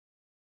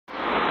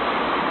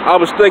I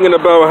was thinking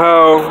about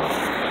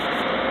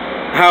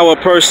how a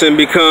person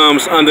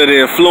becomes under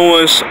the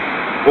influence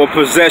or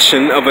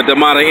possession of a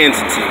demonic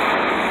entity.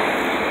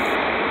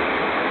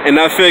 And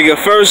I figure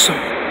first,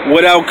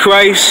 without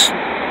Christ,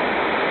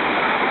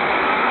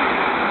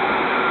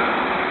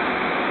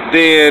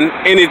 then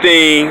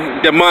anything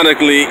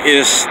demonically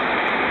is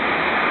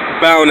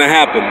bound to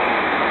happen,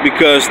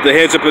 because the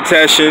hedge of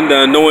protection,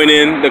 the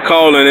anointing, the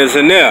calling is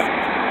in there.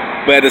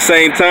 But at the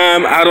same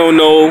time, I don't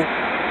know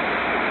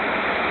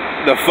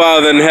the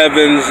Father in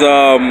heaven's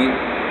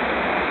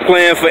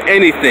plan for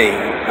anything.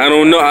 I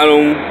don't know. I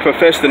don't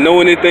profess to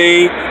know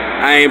anything.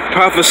 I ain't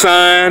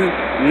prophesying,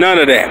 none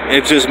of that.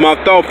 It's just my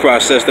thought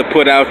process to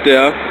put out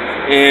there,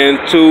 and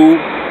two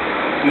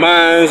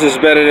minds is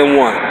better than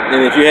one.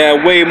 And if you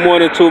have way more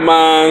than two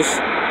minds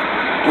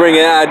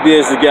bringing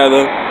ideas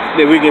together,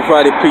 then we can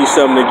probably piece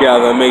something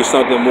together and make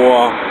something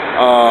more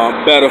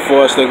better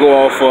for us to go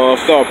off of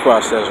thought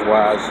process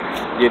wise.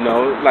 You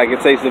know, like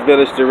it takes a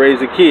village to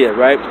raise a kid,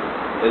 right?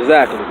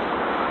 Exactly.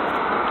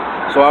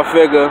 So I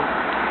figure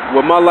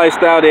with my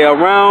lifestyle, they're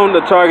around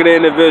the targeted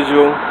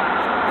individual,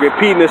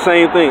 repeating the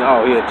same thing.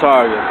 Oh, here,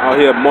 target. Oh,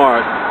 here,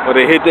 mark. Or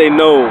they hit their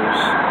nose.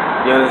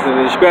 You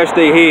understand? They scratch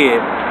their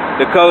head.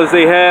 The colors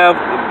they have,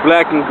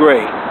 black and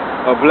gray,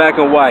 or black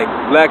and white.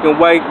 Black and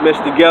white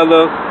mixed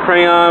together,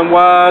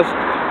 crayon-wise,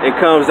 it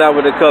comes out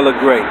with the color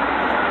gray.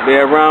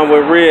 They're around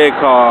with red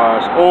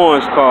cars,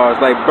 orange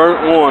cars, like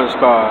burnt orange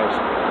cars,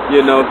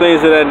 you know,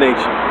 things of that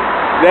nature.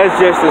 That's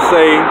just to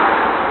say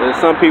that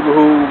some people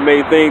who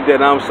may think that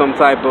I'm some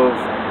type of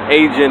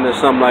agent or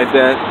something like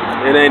that,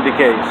 it ain't the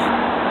case.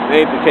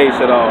 It ain't the case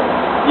at all.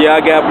 Yeah,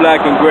 I got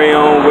black and gray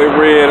on with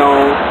red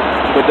on,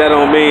 but that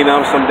don't mean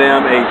I'm some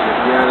damn agent.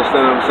 You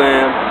understand what I'm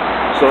saying?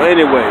 So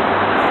anyway,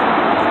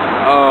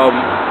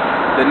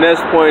 the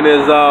next point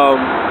is,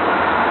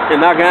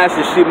 and I can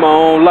actually see my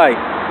own light.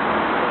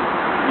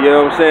 You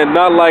know what I'm saying?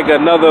 Not like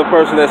another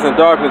person that's in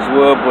darkness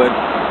would, but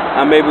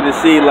I'm able to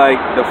see like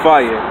the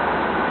fire,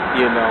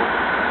 you know,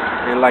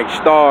 and like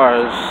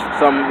stars,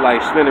 something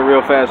like spinning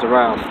real fast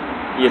around,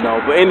 you know.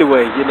 But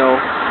anyway, you know,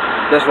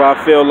 that's why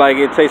I feel like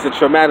it takes a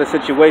traumatic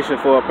situation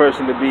for a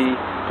person to be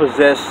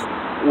possessed,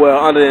 well,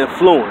 under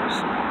influence.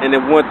 And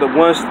then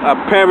once a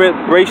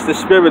parent breaks the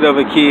spirit of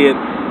a kid,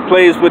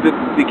 plays with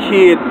the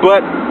kid,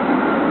 but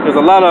because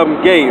a lot of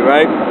them gay,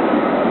 right?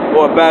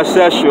 Or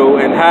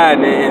bisexual and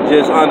hiding it and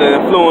just under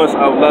the influence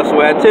of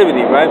lustful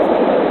activity, right?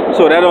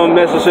 So that don't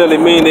necessarily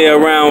mean they're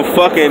around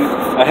fucking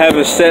or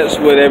having sex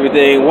with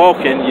everything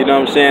walking, you know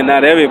what I'm saying?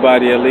 Not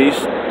everybody at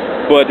least,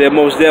 but they're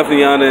most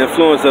definitely under the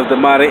influence of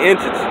demonic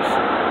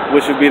entities,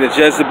 which would be the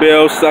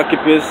Jezebel,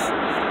 succubus,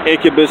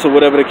 incubus, or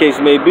whatever the case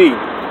may be.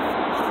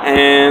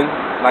 And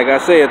like I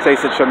say, it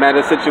takes a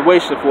traumatic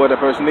situation for the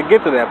person to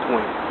get to that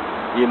point,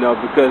 you know,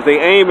 because they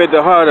aim at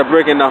the heart of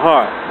breaking the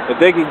heart. If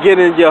they can get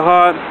in your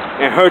heart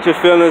and hurt your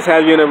feelings,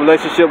 have you in a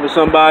relationship with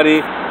somebody,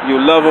 you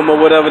love them or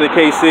whatever the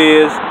case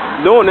is,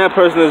 knowing that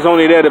person is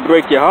only there to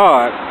break your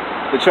heart,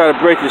 to try to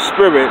break your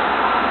spirit,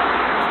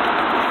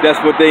 that's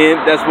what they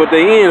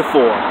in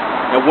for.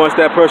 And once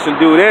that person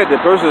do that,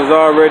 the person is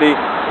already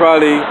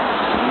probably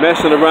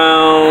messing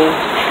around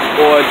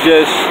or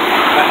just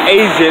an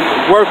agent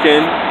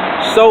working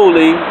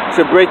solely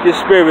to break your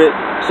spirit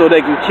so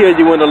they can kill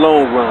you in the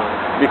long run.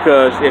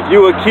 Because if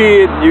you a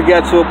kid, you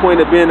got to a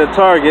point of being a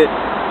target,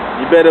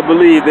 you better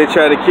believe they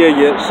try to kill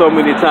you so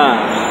many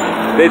times.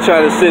 They try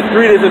to sit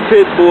 3 different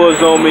pit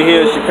bulls on me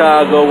here in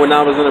Chicago when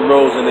I was in the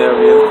Roseland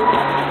area.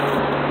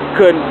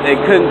 They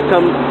couldn't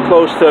come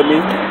close to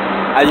me.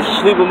 I used to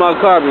sleep in my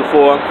car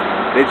before.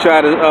 They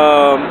tried to,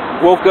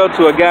 woke up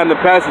to a guy in the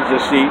passenger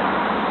seat,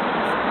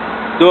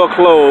 door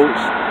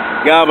closed.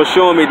 God was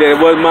showing me that it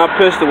wasn't my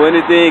pistol or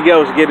anything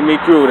else getting me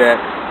through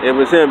that. It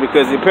was him,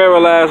 because he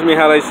paralyzed me,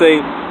 how they say,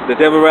 the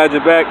devil rides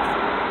your back.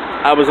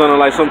 I was under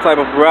like some type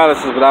of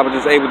paralysis, but I was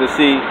just able to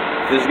see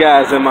this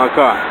guy's in my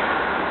car,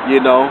 you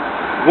know.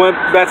 Went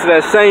back to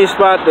that same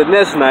spot the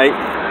next night.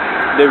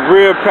 The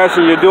rear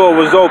passenger door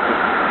was open.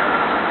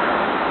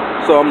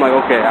 So I'm like,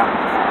 okay,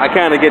 I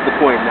kind of get the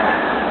point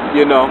now,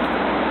 you know.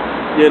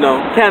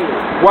 Kind of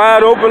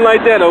wide open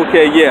like that,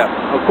 okay, yeah,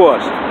 of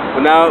course.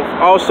 But now,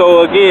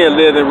 also again,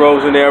 lived in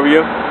Roseland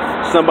area.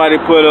 Somebody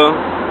put a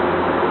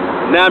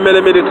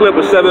 9mm clip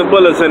with 7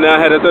 bullets in there. I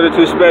had a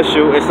 32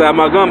 special inside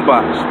my gun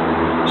box.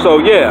 So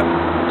yeah,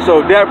 so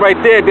that right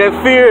there, that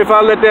fear, if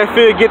I let that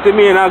fear get to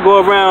me and I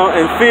go around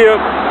and fear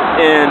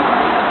and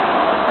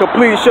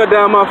completely shut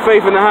down my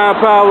faith in the higher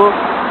power,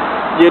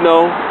 you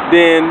know,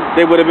 then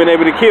they would have been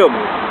able to kill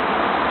me.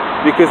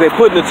 Because they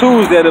put the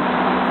tools there to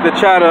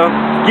try to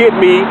get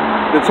me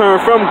to turn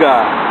from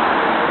God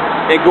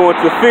and go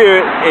into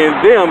fear in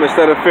them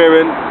instead of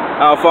fearing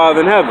our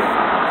Father in heaven.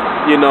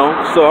 You know,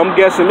 so I'm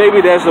guessing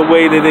maybe that's the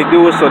way that they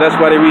do it, so that's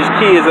why they reach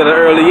kids at an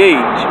early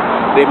age.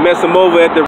 They mess them over at the